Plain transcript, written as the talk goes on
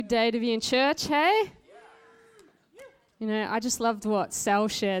day to be in church, hey? You know, I just loved what Sal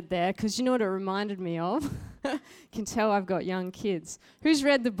shared there, because you know what it reminded me of? Can tell I've got young kids. Who's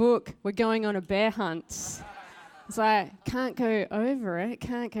read the book, We're Going on a Bear Hunt? It's like, can't go over it,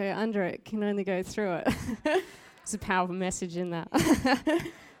 can't go under it, can only go through it. There's a powerful message in that.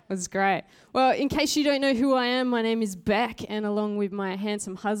 It was great. Well, in case you don't know who I am, my name is Beck, and along with my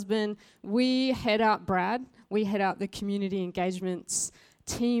handsome husband, we head up the community engagements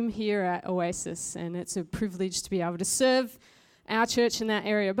team here at Oasis, and it's a privilege to be able to serve our church in that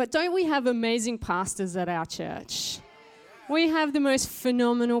area. But don't we have amazing pastors at our church? We have the most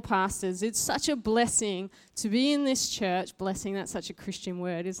phenomenal pastors. It's such a blessing to be in this church. Blessing, that's such a Christian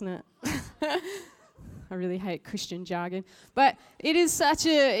word, isn't it? I really hate Christian jargon. But it's such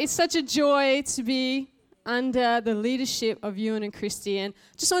a joy to be under the leadership of Ewan and Christy. And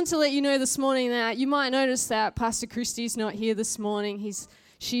just wanted to let you know this morning that you might notice that Pastor Christy's not here this morning.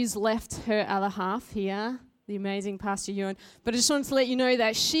 She's left her other half here, the amazing Pastor Ewan. But I just wanted to let you know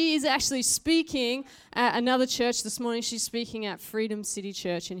that she is actually speaking at another church this morning. She's speaking at Freedom City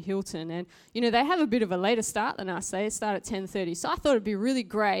Church in Hilton. And, you know, they have a bit of a later start than us. They start at 10:30. So I thought it'd be really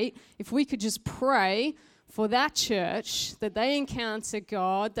great if we could just pray for that church, that they encounter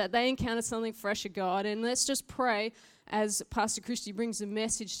God, that they encounter something fresh of God. And let's just pray as Pastor Christy brings a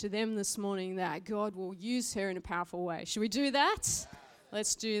message to them this morning that God will use her in a powerful way. Should we do that?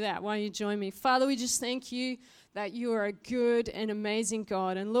 Let's do that. Why don't you join me? Father, we just thank you that you are a good and amazing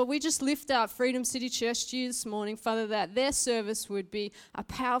God. And Lord, we just lift up Freedom City Church to you this morning, Father, that their service would be a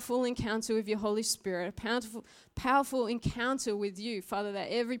powerful encounter with your Holy Spirit, a powerful encounter with you, Father, that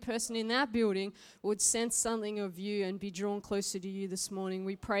every person in that building would sense something of you and be drawn closer to you this morning.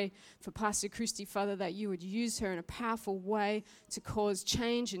 We pray for Pastor Christy, Father, that you would use her in a powerful way to cause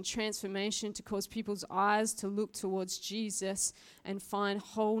change and transformation, to cause people's eyes to look towards Jesus and find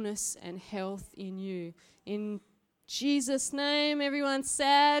wholeness and health in you. In Jesus' name, everyone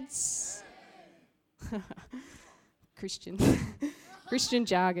said. Christian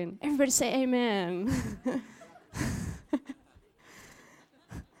jargon. Everybody say amen.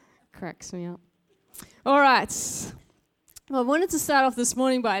 Cracks me up. All right. Well, I wanted to start off this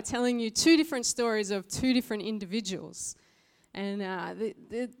morning by telling you two different stories of two different individuals. And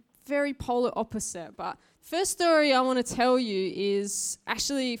they're very polar opposite, but first story I want to tell you is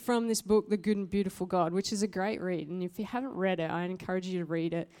actually from this book, The Good and Beautiful God, which is a great read. And if you haven't read it, I encourage you to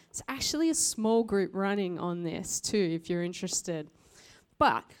read it. It's actually a small group running on this too, if you're interested.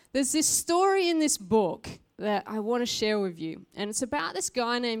 But there's this story in this book that I want to share with you. And it's about this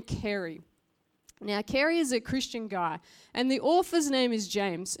guy named Kerry. Now, Kerry is a Christian guy, and the author's name is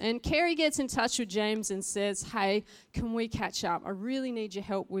James. And Kerry gets in touch with James and says, hey, can we catch up? I really need your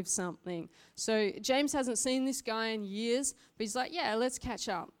help with something. So James hasn't seen this guy in years, but he's like, yeah, let's catch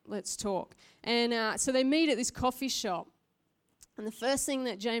up. Let's talk. And so they meet at this coffee shop. And the first thing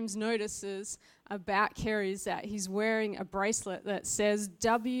that James notices about Kerry is that he's wearing a bracelet that says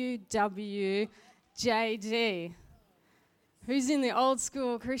WWJD. Who's in the old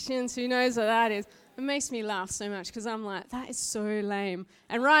school Christians? Who knows what that is? It makes me laugh so much because I'm like, that is so lame.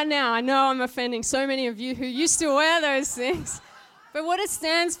 And right now, I know I'm offending so many of you who used to wear those things. But what it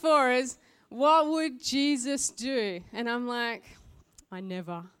stands for is, what would Jesus do? And I'm like, I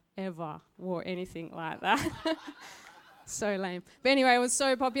never, ever wore anything like that. So lame. But anyway, it was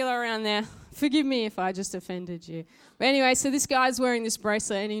so popular around there. Forgive me if I just offended you. But anyway, so this guy's wearing this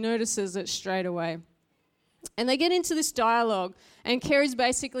bracelet and he notices it straight away. And they get into this dialogue, and Kerry's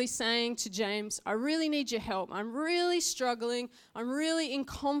basically saying to James, I really need your help. I'm really struggling. I'm really in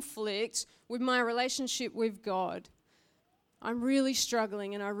conflict with my relationship with God. I'm really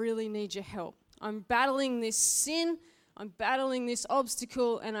struggling, and I really need your help. I'm battling this sin. I'm battling this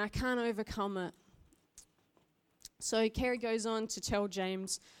obstacle, and I can't overcome it. So Kerry goes on to tell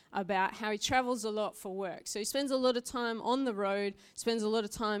James about how he travels a lot for work. So he spends a lot of time on the road, spends a lot of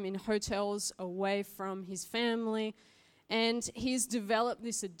time in hotels away from his family, and he's developed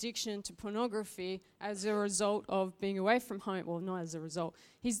this addiction to pornography as a result of being away from home. Well, not as a result.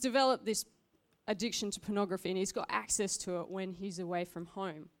 He's developed this addiction to pornography, and he's got access to it when he's away from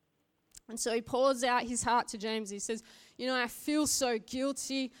home. And so he pours out his heart to James. He says, you know, I feel so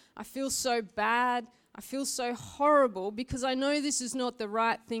guilty. I feel so bad. I feel so horrible because I know this is not the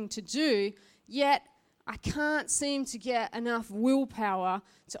right thing to do, yet I can't seem to get enough willpower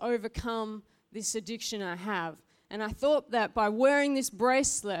to overcome this addiction I have. And I thought that by wearing this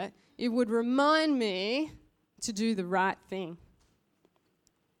bracelet, it would remind me to do the right thing.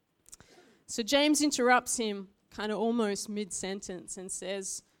 So James interrupts him kind of almost mid-sentence and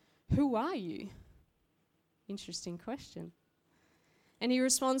says, who are you? Interesting question. And he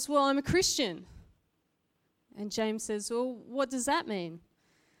responds, well, I'm a Christian. And James says, well, what does that mean?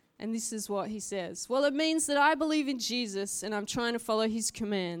 And this is what he says. Well, it means that I believe in Jesus and I'm trying to follow his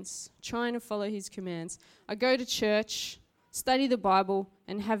commands. I go to church, study the Bible,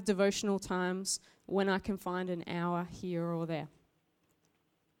 and have devotional times when I can find an hour here or there.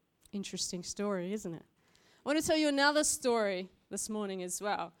 Interesting story, isn't it? I want to tell you another story this morning as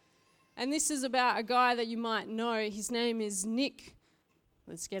well. And this is about a guy that you might know. His name is Nick,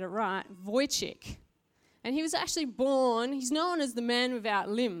 let's get it right, Vujicic. And he was actually born, he's known as the man without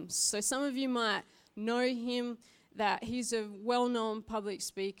limbs. So some of you might know him, that he's a well-known public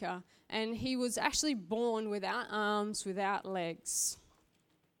speaker. And he was actually born without arms, without legs.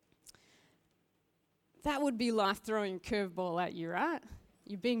 That would be life throwing a curveball at you, right?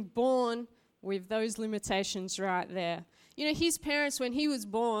 You're being born with those limitations right there. You know, his parents, when he was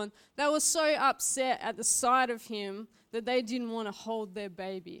born, they were so upset at the sight of him that they didn't want to hold their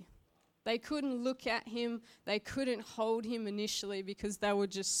baby. They couldn't look at him, they couldn't hold him initially because they were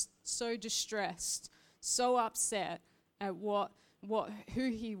just so distressed, so upset at who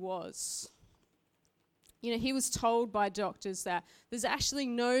he was. You know, he was told by doctors that there's actually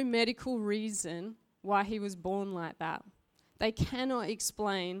no medical reason why he was born like that. They cannot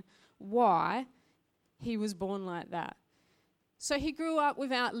explain why he was born like that. So he grew up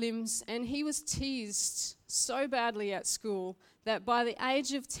without limbs and he was teased so badly at school that by the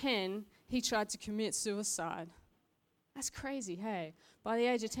age of 10, he tried to commit suicide. That's crazy, hey? By the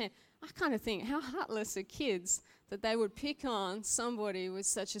age of 10. I kind of think, how heartless are kids that they would pick on somebody with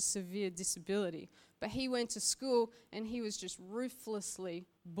such a severe disability? But he went to school and he was just ruthlessly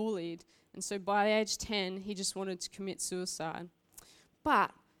bullied. And so by the age 10, he just wanted to commit suicide.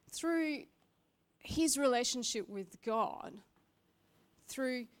 But through his relationship with God,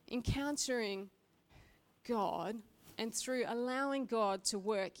 through encountering God, and through allowing God to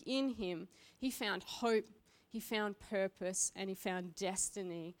work in him, he found hope, he found purpose, and he found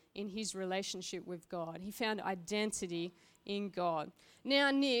destiny in his relationship with God. He found identity in God. Now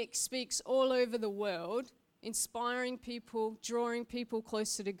Nick speaks all over the world, inspiring people, drawing people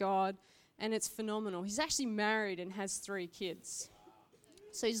closer to God, and it's phenomenal. He's actually married and has 3 kids.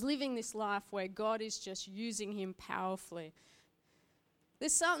 So he's living this life where God is just using him powerfully.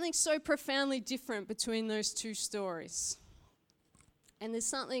 There's something so profoundly different between those 2 stories. And there's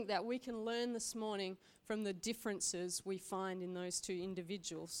something that we can learn this morning from the differences we find in those 2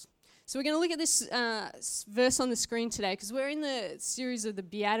 individuals. So we're going to look at this verse on the screen today because we're in the series of the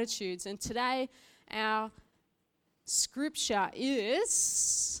Beatitudes. And today our scripture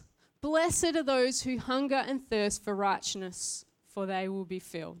is, "Blessed are those who hunger and thirst for righteousness, for they will be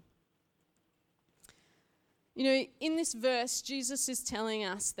filled." You know, in this verse, Jesus is telling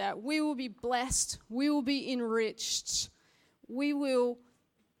us that we will be blessed, we will be enriched, we will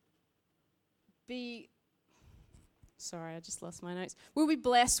be, sorry, I just lost my notes. We'll be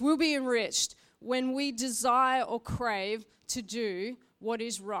blessed, we'll be enriched when we desire or crave to do what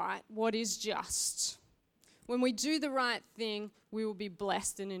is right, what is just. When we do the right thing, we will be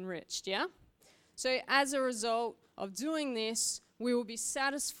blessed and enriched, yeah? So as a result of doing this, we will be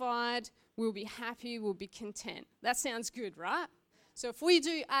satisfied, we'll be happy, we'll be content. That sounds good, right? So if we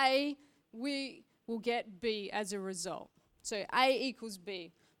do A, we will get B as a result. So A equals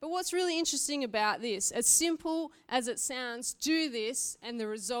B. But what's really interesting about this, as simple as it sounds, do this and the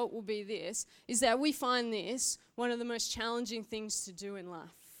result will be this, is that we find this one of the most challenging things to do in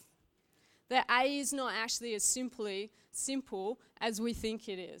life. That A is not actually as simple as we think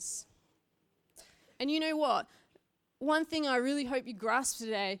it is. And you know what? One thing I really hope you grasp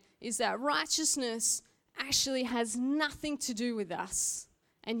today is that righteousness actually has nothing to do with us,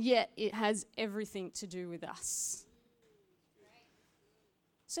 and yet it has everything to do with us.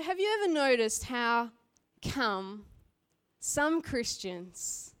 So have you ever noticed how come some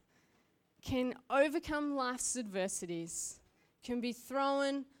Christians can overcome life's adversities, can be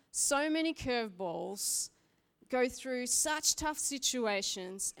thrown so many curveballs, go through such tough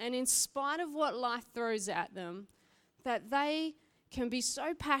situations, and in spite of what life throws at them, that they can be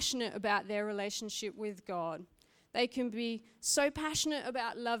so passionate about their relationship with God. They can be so passionate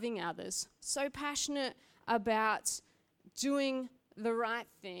about loving others, so passionate about doing the right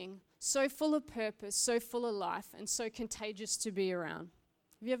thing, so full of purpose, so full of life, and so contagious to be around.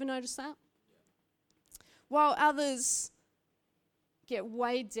 Have you ever noticed that? While others get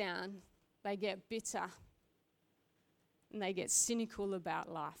weighed down, they get bitter, and they get cynical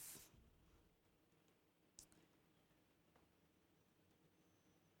about life.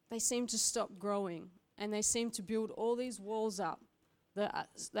 They seem to stop growing, and they seem to build all these walls up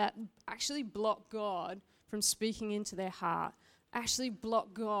that actually block God from speaking into their heart, actually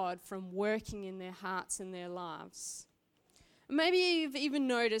block God from working in their hearts and their lives. Maybe you've even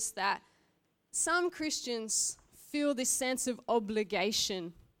noticed that some Christians feel this sense of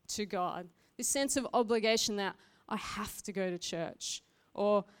obligation to God, this sense of obligation that I have to go to church,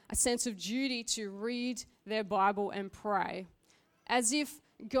 or a sense of duty to read their Bible and pray, as if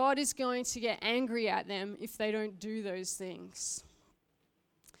God is going to get angry at them if they don't do those things.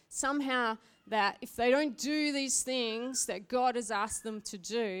 Somehow that if they don't do these things that God has asked them to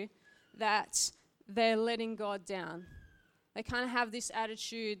do, that they're letting God down. They kind of have this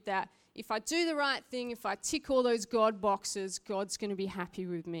attitude that if I do the right thing, if I tick all those God boxes, God's going to be happy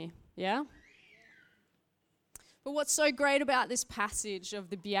with me. Yeah? But what's so great about this passage of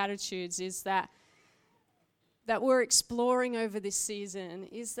the Beatitudes is that we're exploring over this season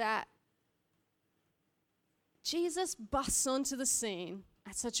is that Jesus busts onto the scene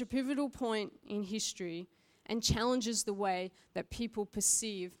at such a pivotal point in history and challenges the way that people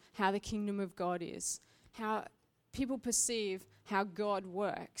perceive how the kingdom of God is, how people perceive how God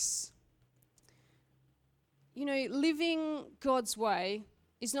works. You know, living God's way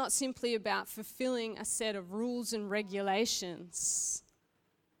is not simply about fulfilling a set of rules and regulations.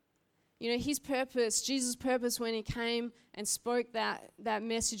 You know, his purpose, Jesus' purpose when he came and spoke that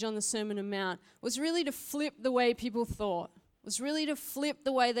message on the Sermon on the Mount was really to flip the way people thought, was really to flip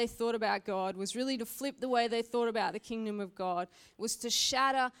the way they thought about God, was really to flip the way they thought about the kingdom of God, was to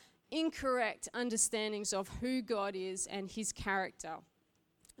shatter incorrect understandings of who God is and his character.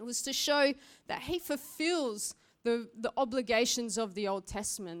 It was to show that he fulfills the obligations of the Old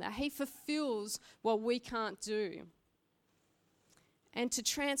Testament, that he fulfills what we can't do, and to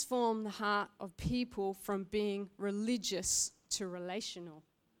transform the heart of people from being religious to relational.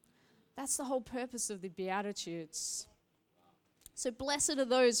 That's the whole purpose of the Beatitudes. So blessed are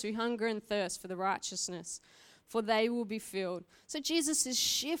those who hunger and thirst for the righteousness, for they will be filled. So Jesus is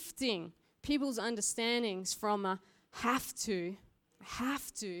shifting people's understandings from a have to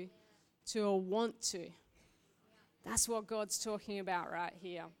a want to. That's what God's talking about right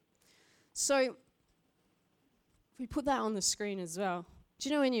here. So if we put that on the screen as well, do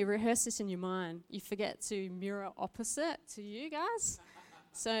you know when you rehearse this in your mind, you forget to mirror opposite to you guys?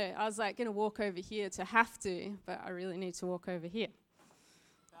 So I was like going to walk over here to have to, but I really need to walk over here.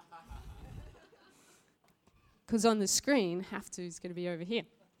 Because on the screen, have to is going to be over here.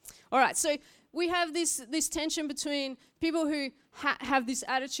 All right, so we have this tension between people who have this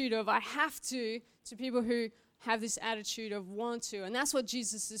attitude of I have to people who have this attitude of want to. And that's what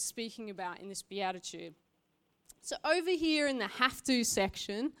Jesus is speaking about in this beatitude. So over here in the have to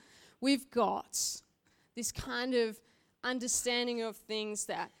section, we've got this kind of understanding of things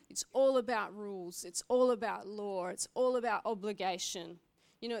that it's all about rules, it's all about law, it's all about obligation.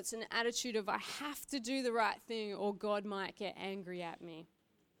 You know, it's an attitude of I have to do the right thing or God might get angry at me.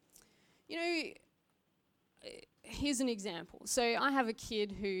 You know, here's an example. So I have a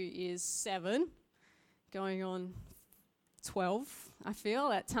kid who is 7, going on 12, I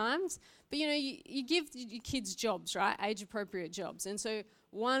feel, at times. But, you know, you give your kids jobs, right? Age-appropriate jobs. And so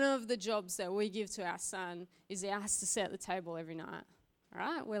one of the jobs that we give to our son is he has to set the table every night,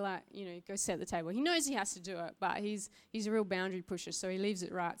 right? We're like, you know, go set the table. He knows he has to do it, but he's a real boundary pusher, so he leaves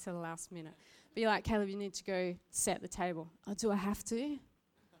it right till the last minute. But you're like, Caleb, you need to go set the table. Oh, do I have to?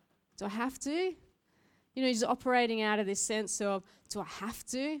 Do I have to? You know, he's operating out of this sense of, do I have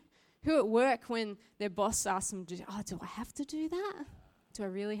to? Who at work, when their boss asks them, do I have to do that? Do I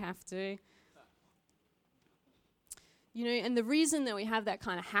really have to? You know, and the reason that we have that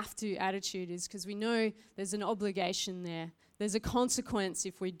kind of have to attitude is because we know there's an obligation there. There's a consequence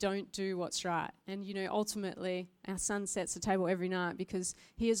if we don't do what's right. And, you know, ultimately, our son sets the table every night because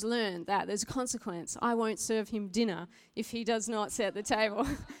he has learned that there's a consequence. I won't serve him dinner if he does not set the table.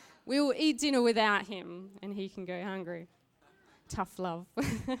 We will eat dinner without him and he can go hungry. Tough love.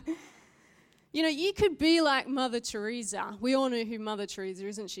 You know, you could be like Mother Teresa. We all know who Mother Teresa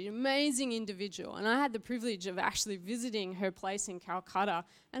is, isn't she? An amazing individual. And I had the privilege of actually visiting her place in Calcutta.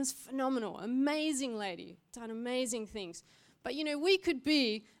 And it's phenomenal. Amazing lady. Done amazing things. But, you know, we could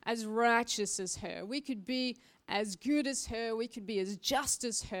be as righteous as her. We could be as good as her. We could be as just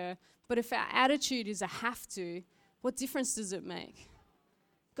as her. But if our attitude is a have to, what difference does it make?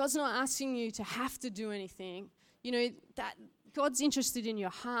 God's not asking you to have to do anything. You know, that God's interested in your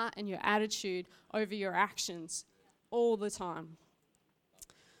heart and your attitude over your actions all the time.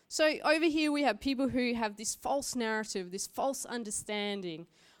 So over here we have people who have this false narrative, this false understanding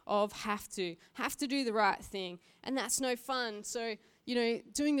of have to do the right thing. And that's no fun. So, you know,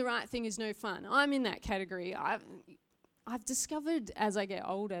 doing the right thing is no fun. I'm in that category. I've discovered as I get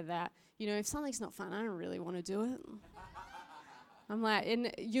older that, you know, if something's not fun, I don't really want to do it. I'm like, and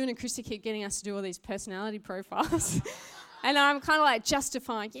you and Christy keep getting us to do all these personality profiles. And I'm kind of like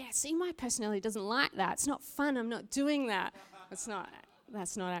justifying, yeah, see, my personality doesn't like that. It's not fun. I'm not doing that. That's not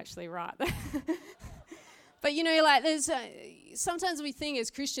actually right. But, like there's, sometimes we think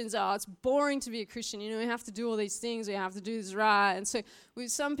as Christians, it's boring to be a Christian. We have to do all these things. We have to do this right. And so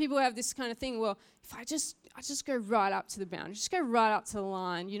some people have this kind of thing, well, if I just go right up to the boundary, just go right up to the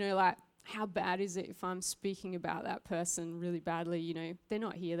line, like how bad is it if I'm speaking about that person really badly, they're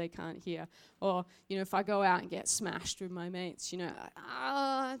not here, they can't hear. Or, if I go out and get smashed with my mates,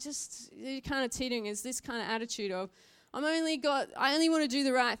 just kind of teetering is this kind of attitude of, I only want to do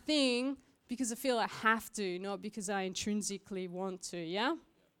the right thing because I feel I have to, not because I intrinsically want to, yeah?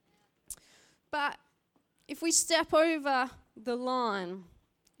 But if we step over the line,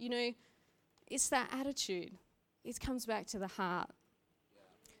 it's that attitude. It comes back to the heart.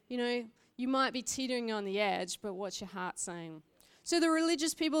 You might be teetering on the edge, but what's your heart saying? So the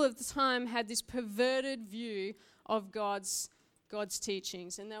religious people of the time had this perverted view of God's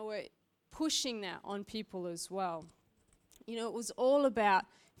teachings, and they were pushing that on people as well. It was all about,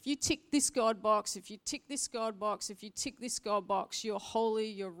 if you tick this God box, if you tick this God box, if you tick this God box, you're holy,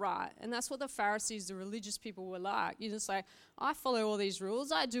 you're right. And that's what the Pharisees, the religious people, were like. You just say, I follow all these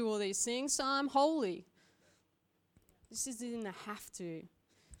rules, I do all these things, so I'm holy. This is in the have to.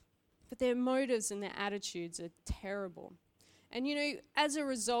 But their motives and their attitudes are terrible. And as a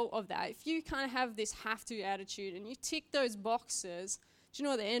result of that, if you kind of have this have to attitude and you tick those boxes, do you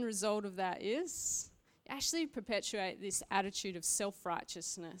know what the end result of that is? You actually perpetuate this attitude of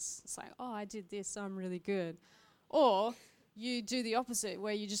self-righteousness. It's like, I did this, I'm really good. Or you do the opposite,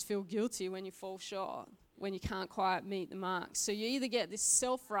 where you just feel guilty when you fall short, when you can't quite meet the mark. So you either get this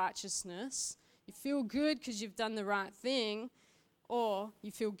self-righteousness, you feel good because you've done the right thing, or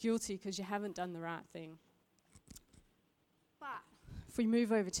you feel guilty because you haven't done the right thing. But if we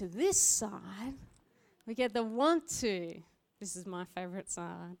move over to this side, we get the want to. This is my favorite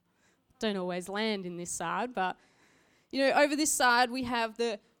side. Don't always land in this side, but over this side we have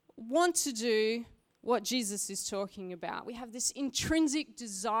the want to do what Jesus is talking about. We have this intrinsic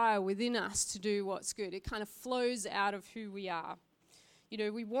desire within us to do what's good. It kind of flows out of who we are.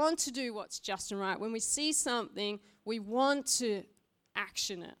 We want to do what's just and right. When we see something, we want to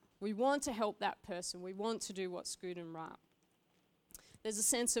action it. We want to help that person. We want to do what's good and right. There's a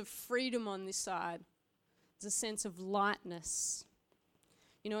sense of freedom on this side. There's a sense of lightness.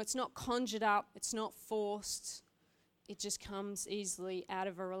 It's not conjured up, it's not forced. It just comes easily out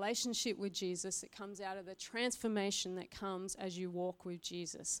of a relationship with Jesus. It comes out of the transformation that comes as you walk with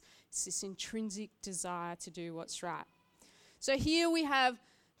Jesus. It's this intrinsic desire to do what's right. So here we have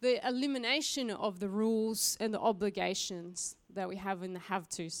the elimination of the rules and the obligations that we have in the have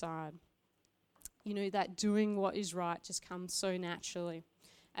to side. That doing what is right just comes so naturally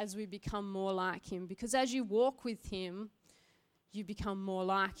as we become more like him. Because as you walk with him, you become more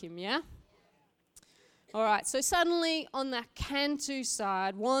like him, yeah? All right, so suddenly on that can to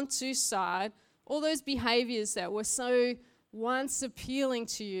side, want to side, all those behaviors that were so once appealing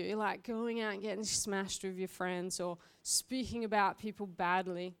to you, like going out and getting smashed with your friends or speaking about people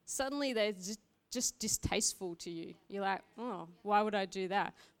badly, suddenly they're just distasteful to you. You're like, why would I do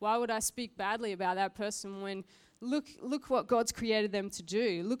that? Why would I speak badly about that person when look what God's created them to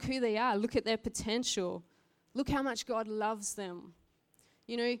do? Look who they are. Look at their potential. Look how much God loves them.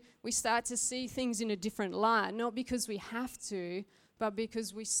 We start to see things in a different light, not because we have to, but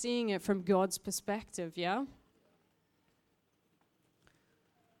because we're seeing it from God's perspective, yeah?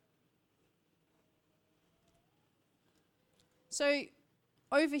 So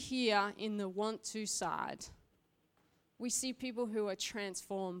over here in the want to side, we see people who are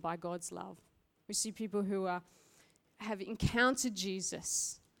transformed by God's love. We see people who have encountered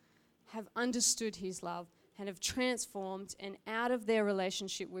Jesus, have understood his love, and have transformed, and out of their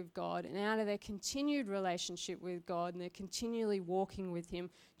relationship with God and out of their continued relationship with God and they're continually walking with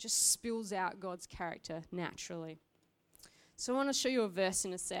him, just spills out God's character naturally. So I want to show you a verse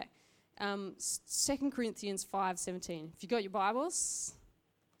in a sec. 2 Corinthians 5:17. If you got your Bibles,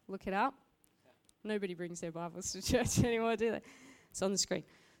 look it up. Nobody brings their Bibles to church anymore, do they? It's on the screen.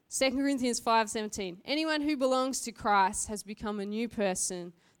 2 Corinthians 5:17. Anyone who belongs to Christ has become a new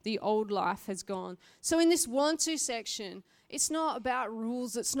person. The old life has gone. So in this want to section, it's not about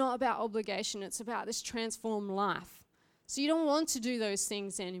rules, it's not about obligation, it's about this transformed life. So you don't want to do those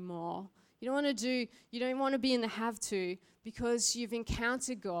things anymore. You don't want to be in the have to, because you've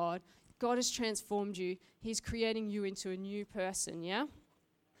encountered God. God has transformed you. He's creating you into a new person, yeah?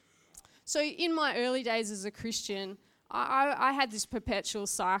 So in my early days as a Christian, I had this perpetual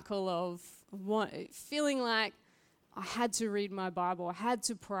cycle of feeling like I had to read my Bible, I had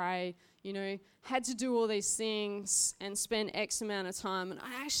to pray, had to do all these things and spend X amount of time. And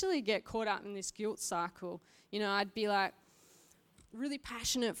I actually get caught up in this guilt cycle. I'd be like really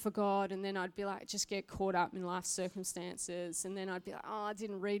passionate for God, and then I'd be like just get caught up in life circumstances, and then I'd be like, oh, I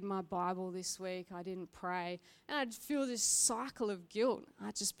didn't read my Bible this week, I didn't pray, and I'd feel this cycle of guilt.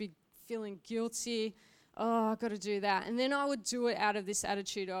 I'd just be feeling guilty. Oh, I've got to do that. And then I would do it out of this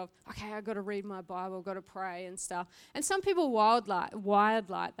attitude of, okay, I've got to read my Bible, I've got to pray and stuff. And some people wired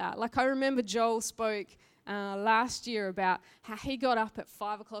like that. Like I remember Joel spoke last year about how he got up at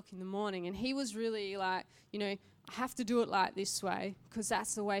 5 o'clock in the morning, and he was really like, I have to do it like this way because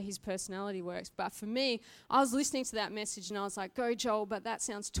that's the way his personality works. But for me, I was listening to that message and I was like, go Joel, but that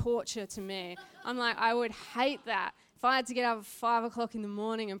sounds torture to me. I'm like, I would hate that. If I had to get up at 5 o'clock in the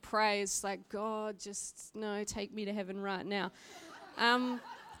morning and pray, it's like, God, just, no, take me to heaven right now.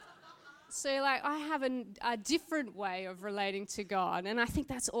 So, like, I have a different way of relating to God, and I think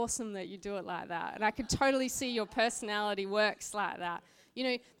that's awesome that you do it like that. And I could totally see your personality works like that.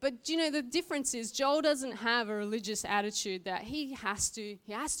 But the difference is Joel doesn't have a religious attitude that he has to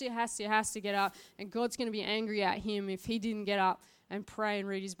get up, and God's going to be angry at him if he didn't get up and pray and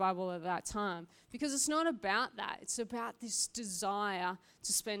read his Bible at that time. Because it's not about that. It's about this desire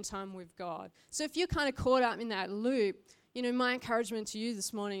to spend time with God. So if you're kind of caught up in that loop, my encouragement to you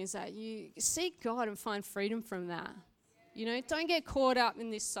this morning is that you seek God and find freedom from that. Don't get caught up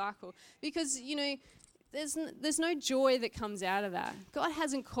in this cycle. Because, there's no joy that comes out of that. God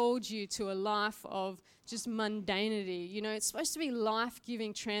hasn't called you to a life of just mundanity. It's supposed to be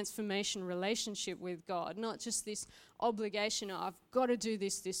life-giving transformation relationship with God, not just this obligation of, I've got to do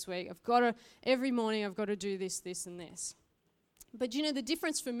this week. Every morning I've got to do this, and this. But, the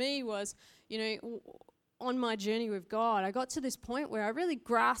difference for me was, on my journey with God, I got to this point where I really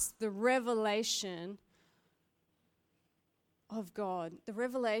grasped the revelation of God, the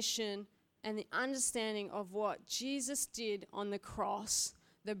revelation and the understanding of what Jesus did on the cross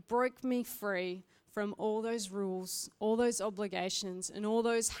that broke me free from all those rules, all those obligations, and all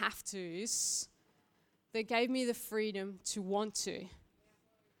those have-tos that gave me the freedom to want to.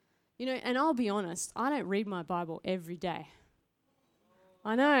 And I'll be honest, I don't read my Bible every day.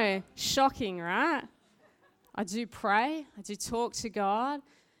 I know, shocking, right? I do pray, I do talk to God.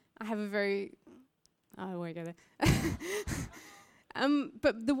 I have I won't go there.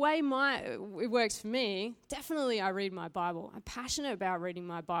 But the way it works for me, definitely I read my Bible. I'm passionate about reading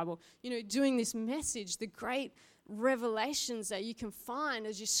my Bible. Doing this message, the great revelations that you can find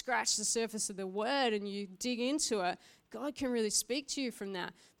as you scratch the surface of the Word and you dig into it, God can really speak to you from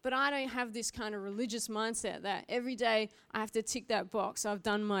that. But I don't have this kind of religious mindset that every day I have to tick that box, I've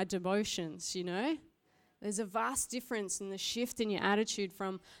done my devotions, There's a vast difference in the shift in your attitude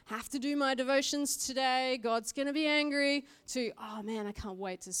from have to do my devotions today, God's going to be angry, to, oh man, I can't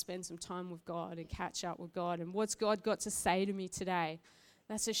wait to spend some time with God and catch up with God. And what's God got to say to me today?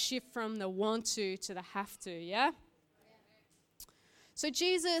 That's a shift from the want to the have to, yeah? So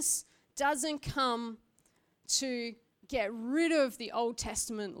Jesus doesn't come to get rid of the Old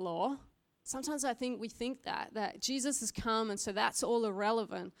Testament law. Sometimes I think we think that Jesus has come and so that's all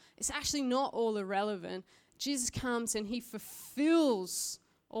irrelevant. It's actually not all irrelevant. Jesus comes and he fulfills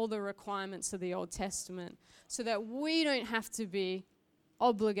all the requirements of the Old Testament so that we don't have to be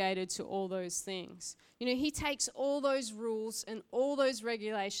obligated to all those things. He takes all those rules and all those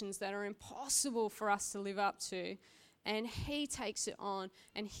regulations that are impossible for us to live up to, and he takes it on,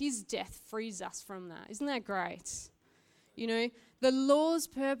 and his death frees us from that. Isn't that great? The law's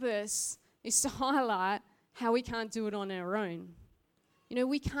purpose is to highlight how we can't do it on our own.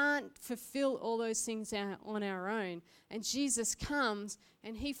 We can't fulfill all those things on our own. And Jesus comes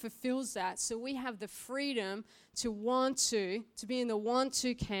and he fulfills that. So we have the freedom to want to be in the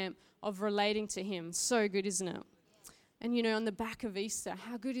want-to camp of relating to him. So good, isn't it? And on the back of Easter,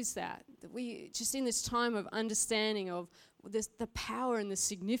 how good is that? That we, just in this time of understanding of the power and the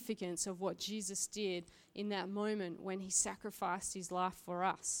significance of what Jesus did in that moment when he sacrificed his life for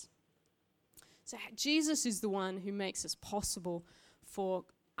us. So Jesus is the one who makes it possible for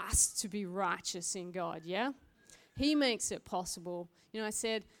us to be righteous in God, yeah? He makes it possible. I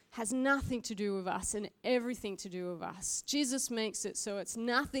said, has nothing to do with us and everything to do with us. Jesus makes it so it's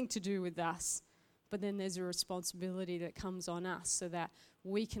nothing to do with us, but then there's a responsibility that comes on us so that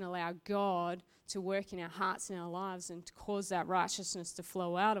we can allow God to work in our hearts and our lives and to cause that righteousness to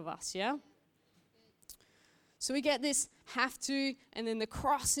flow out of us, yeah? So we get this have to, and then the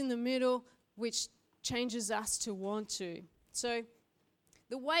cross in the middle, which changes us to want to. So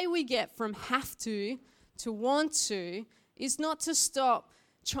the way we get from have to want to is not to stop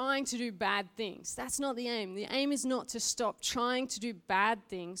trying to do bad things. That's not the aim. The aim is not to stop trying to do bad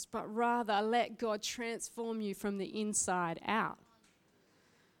things, but rather let God transform you from the inside out.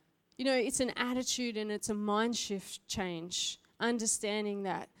 You know, it's an attitude and it's a mind shift change, understanding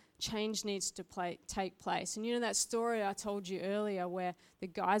that change needs to take place. And you know that story I told you earlier where the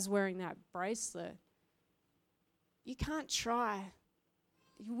guy's wearing that bracelet? You can't try.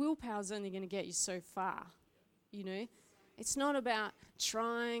 Your willpower's only going to get you so far, you know. It's not about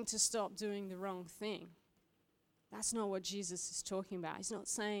trying to stop doing the wrong thing. That's not what Jesus is talking about. He's not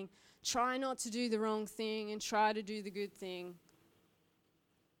saying try not to do the wrong thing and try to do the good thing.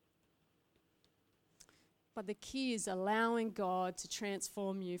 But the key is allowing God to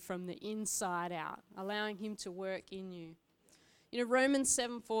transform you from the inside out, allowing him to work in you. You know, Romans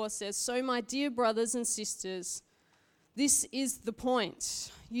 7:4 says, "So my dear brothers and sisters, this is the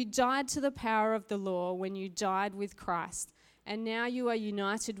point. You died to the power of the law when you died with Christ, and now you are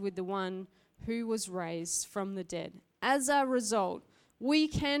united with the one who was raised from the dead. As a result, we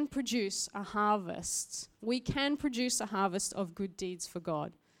can produce a harvest. We can produce a harvest of good deeds for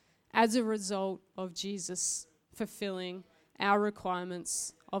God as a result of Jesus fulfilling our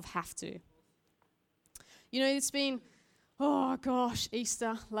requirements of have to." You know, it's been, oh gosh,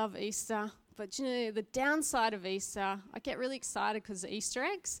 Easter, love Easter. But you know, the downside of Easter, I get really excited because of Easter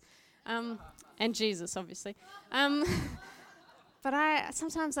eggs, and Jesus, obviously. But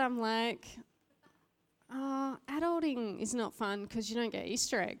sometimes I'm like, oh, adulting is not fun because you don't get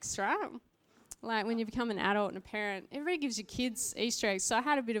Easter eggs, right? Like when you become an adult and a parent, everybody gives your kids Easter eggs. So I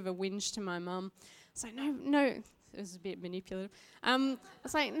had a bit of a whinge to my mum. I was like, no, it was a bit manipulative. I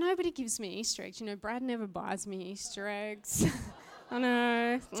was like, nobody gives me Easter eggs. You know, Brad never buys me Easter eggs. I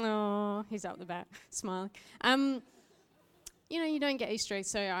know. Oh, he's up the back, smiling. You know, you don't get Easter eggs,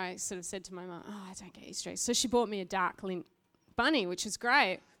 so I sort of said to my mum, oh, I don't get Easter eggs. So she bought me a dark lint bunny, which is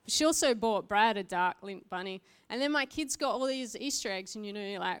great. But she also bought Brad a dark lint bunny. And then my kids got all these Easter eggs, and you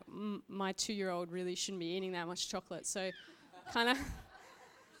know, like, my 2-year-old really shouldn't be eating that much chocolate. So kind of...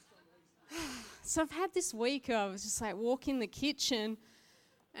 So I've had this week of just like walk in the kitchen,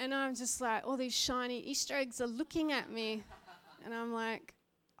 and I'm just like, all these shiny Easter eggs are looking at me. And I'm like,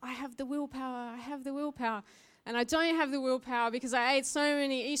 I have the willpower. And I don't have the willpower because I ate so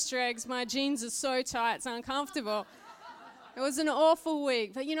many Easter eggs. My jeans are so tight, it's uncomfortable. It was an awful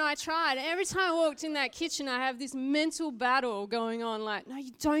week. But, you know, I tried. Every time I walked in that kitchen, I have this mental battle going on. Like, no,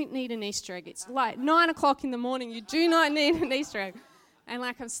 you don't need an Easter egg. It's like 9 o'clock in the morning. You do not need an Easter egg. And,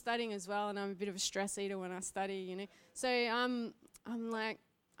 like, I'm studying as well, and I'm a bit of a stress eater when I study, you know. So I'm like,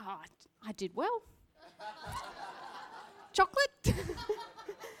 oh, I did well. Chocolate.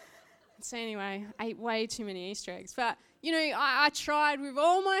 So anyway, I ate way too many Easter eggs. But, you know, I tried with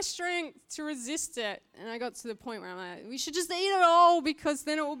all my strength to resist it. And I got to the point where I'm like, we should just eat it all because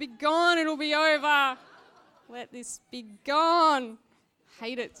then it will be gone. It'll be over. Let this be gone.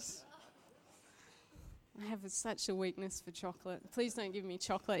 Hate it. I have such a weakness for chocolate. Please don't give me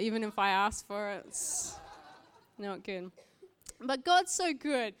chocolate, even if I ask for it. It's not good. But God's so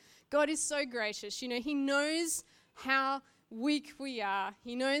good. God is so gracious. You know, he knows how weak we are.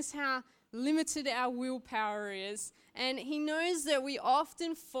 He knows how limited our willpower is. And he knows that we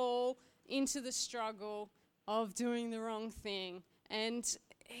often fall into the struggle of doing the wrong thing. And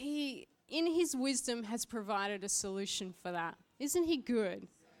he, in his wisdom, has provided a solution for that. Isn't he good?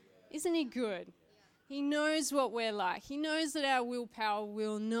 Isn't he good? He knows what we're like. He knows that our willpower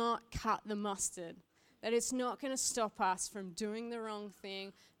will not cut the mustard. That it's not going to stop us from doing the wrong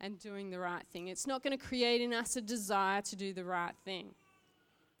thing and doing the right thing. It's not going to create in us a desire to do the right thing.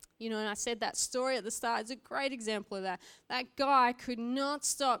 You know, and I said that story at the start is a great example of that. That guy could not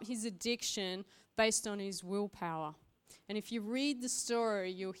stop his addiction based on his willpower. And if you read the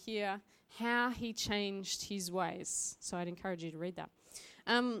story, you'll hear how he changed his ways. So I'd encourage you to read that.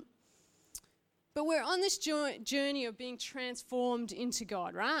 But we're on this journey of being transformed into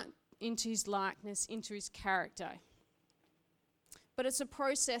God, right? Into his likeness, into his character. But it's a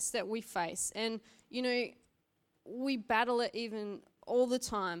process that we face. And, you know, we battle it even all the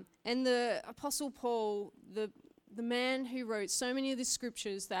time. And the Apostle Paul, the man who wrote so many of the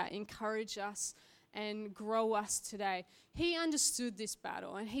scriptures that encourage us and grow us today, he understood this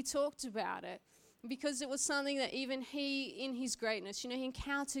battle and he talked about it because it was something that even he, in his greatness, you know, he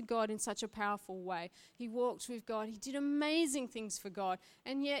encountered God in such a powerful way. He walked with God. He did amazing things for God.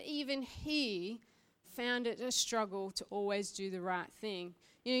 And yet even he found it a struggle to always do the right thing.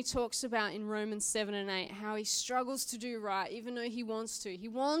 You know, he talks about in Romans 7 and 8 how he struggles to do right even though he wants to. He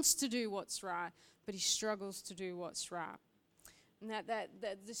wants to do what's right, but he struggles to do what's right. And that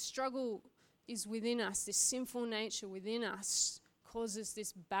the struggle is within us, this sinful nature within us causes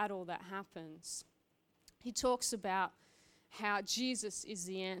this battle that happens. He talks about how Jesus is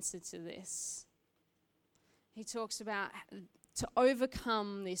the answer to this. He talks about to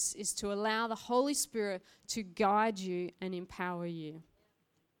overcome this is to allow the Holy Spirit to guide you and empower you.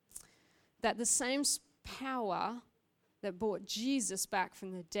 That the same power that brought Jesus back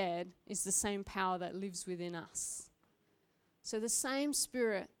from the dead is the same power that lives within us. So the same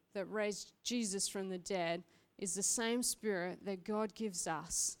Spirit that raised Jesus from the dead is the same Spirit that God gives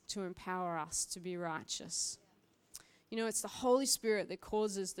us to empower us to be righteous. You know, it's the Holy Spirit that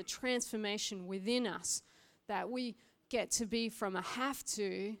causes the transformation within us, that we get to be from a have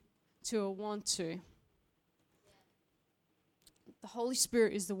to a want to. The Holy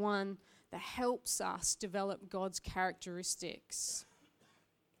Spirit is the one that helps us develop God's characteristics.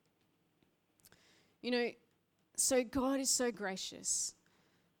 You know, so God is so gracious.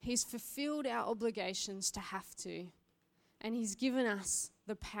 He's fulfilled our obligations to have to, and He's given us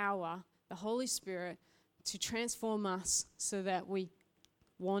the power, the Holy Spirit, to transform us so that we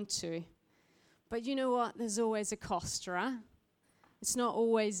want to. But you know what? There's always a cost, right? It's not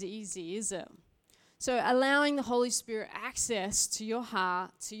always easy, is it? So allowing the Holy Spirit access to your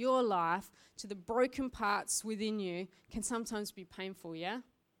heart, to your life, to the broken parts within you can sometimes be painful, yeah?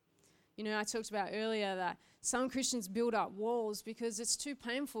 You know, I talked about earlier that some Christians build up walls because it's too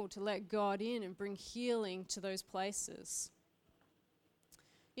painful to let God in and bring healing to those places.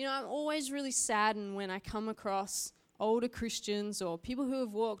 You know, I'm always really saddened when I come across older Christians or people who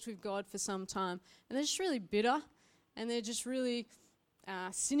have walked with God for some time, and they're just really bitter, and they're just really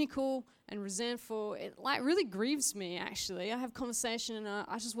cynical and resentful. It really grieves me, actually. I have conversation and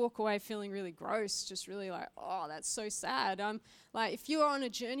I just walk away feeling really gross, just really like, oh, that's so sad. Like, if you're on a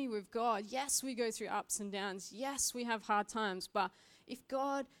journey with God, yes, we go through ups and downs. Yes, we have hard times, but if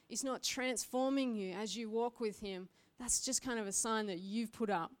God is not transforming you as you walk with Him, that's just kind of a sign that you've put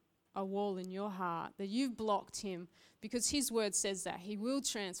up a wall in your heart, that you've blocked Him, because His word says that He will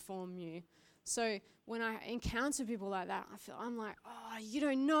transform you. So when I encounter people like that, I'm like, oh, you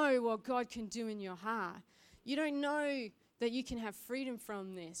don't know what God can do in your heart. You don't know that you can have freedom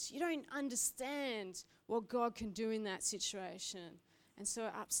from this. You don't understand what God can do in that situation. And so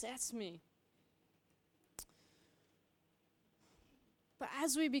it upsets me. But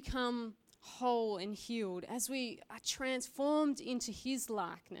as we become whole and healed, as we are transformed into His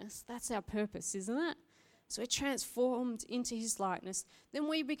likeness, that's our purpose, isn't it? So we're transformed into His likeness. Then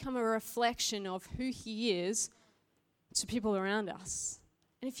we become a reflection of who He is to people around us.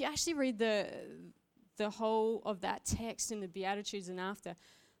 And if you actually read the whole of that text in the Beatitudes and after,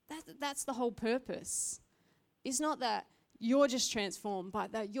 that's the whole purpose. It's not that you're just transformed,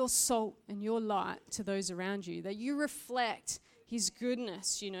 but that you're salt and you're light to those around you, that you reflect His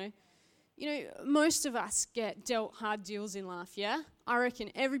goodness, you know. You know, most of us get dealt hard deals in life, yeah? I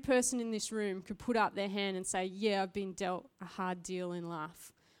reckon every person in this room could put up their hand and say, yeah, I've been dealt a hard deal in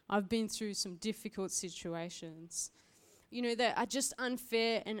life. I've been through some difficult situations, you know, that are just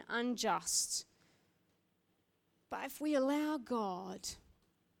unfair and unjust. But if we allow God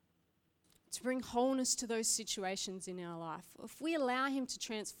to bring wholeness to those situations in our life, if we allow Him to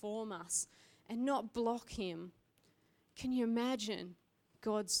transform us and not block Him, can you imagine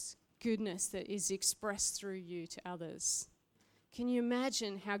God's goodness that is expressed through you to others? Can you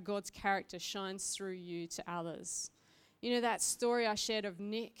imagine how God's character shines through you to others? You know that story I shared of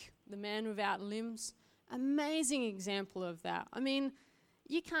Nick, the man without limbs? Amazing example of that. I mean,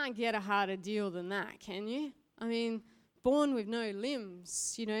 you can't get a harder deal than that, can you? I mean, born with no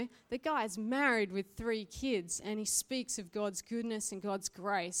limbs, you know. The guy's married with 3 kids and he speaks of God's goodness and God's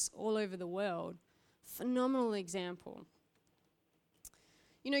grace all over the world. Phenomenal example.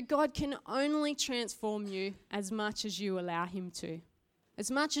 You know, God can only transform you as much as you allow Him to. As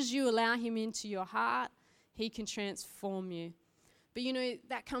much as you allow Him into your heart, He can transform you. But, you know,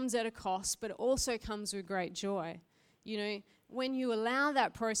 that comes at a cost, but it also comes with great joy. You know, when you allow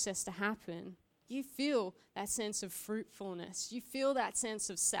that process to happen, you feel that sense of fruitfulness. You feel that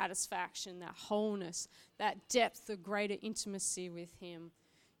sense of satisfaction, that wholeness, that depth of greater intimacy with Him.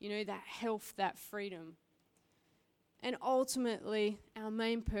 You know, that health, that freedom. And ultimately, our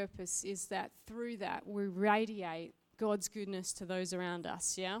main purpose is that through that, we radiate God's goodness to those around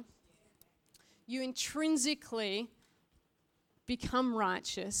us, yeah? You intrinsically become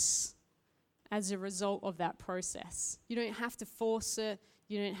righteous as a result of that process. You don't have to force it.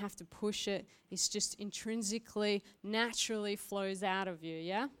 You don't have to push it. It's just intrinsically, naturally flows out of you,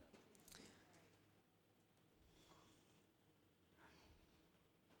 yeah?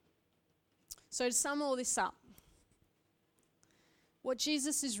 So to sum all this up, what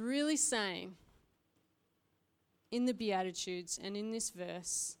Jesus is really saying in the Beatitudes and in this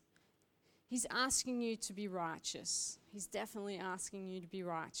verse, he's asking you to be righteous. He's definitely asking you to be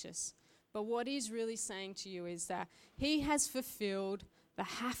righteous. But what he's really saying to you is that he has fulfilled the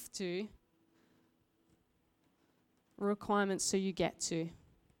have to requirements so you get to.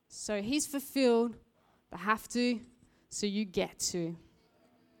 So he's fulfilled the have to so you get to.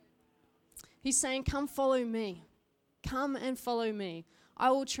 He's saying, come follow me. Come and follow me. I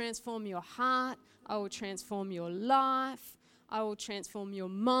will transform your heart. I will transform your life. I will transform your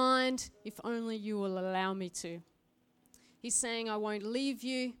mind if only you will allow me to. He's saying, I won't leave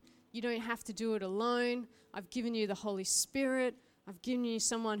you. You don't have to do it alone. I've given you the Holy Spirit. I've given you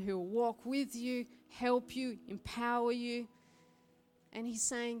someone who will walk with you, help you, empower you. And he's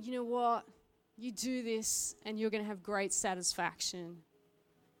saying, you know what? You do this and you're going to have great satisfaction.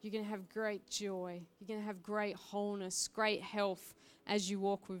 You're going to have great joy. You're going to have great wholeness, great health as you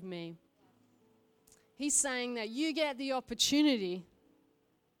walk with me. He's saying that you get the opportunity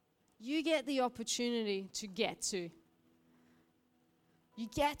to get to. You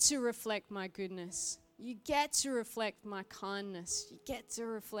get to reflect my goodness. You get to reflect my kindness. You get to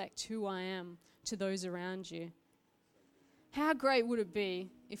reflect who I am to those around you. How great would it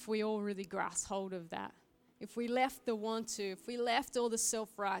be if we all really grasped hold of that? If we left the want to, if we left all the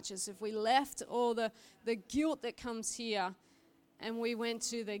self-righteous, if we left all the guilt that comes here, and we went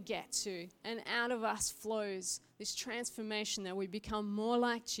to the get to, and out of us flows this transformation that we become more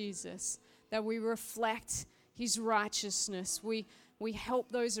like Jesus, that we reflect his righteousness. We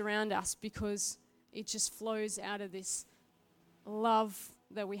help those around us because it just flows out of this love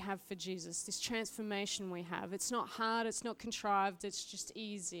that we have for Jesus, this transformation we have. It's not hard, it's not contrived, it's just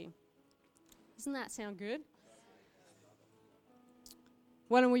easy. Doesn't that sound good?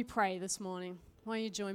 Why don't we pray this morning? Why don't you join me?